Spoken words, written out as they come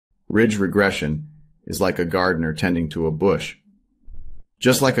Ridge regression is like a gardener tending to a bush.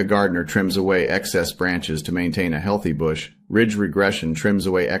 Just like a gardener trims away excess branches to maintain a healthy bush, ridge regression trims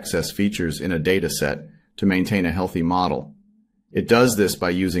away excess features in a dataset to maintain a healthy model. It does this by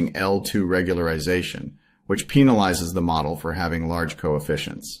using L2 regularization, which penalizes the model for having large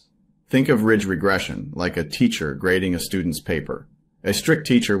coefficients. Think of ridge regression like a teacher grading a student's paper. A strict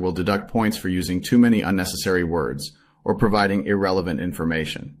teacher will deduct points for using too many unnecessary words or providing irrelevant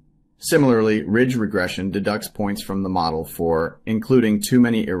information. Similarly, ridge regression deducts points from the model for including too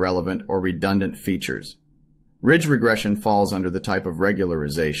many irrelevant or redundant features. Ridge regression falls under the type of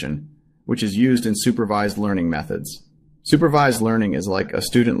regularization, which is used in supervised learning methods. Supervised learning is like a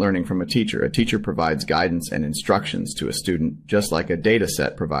student learning from a teacher. A teacher provides guidance and instructions to a student, just like a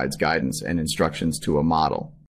dataset provides guidance and instructions to a model.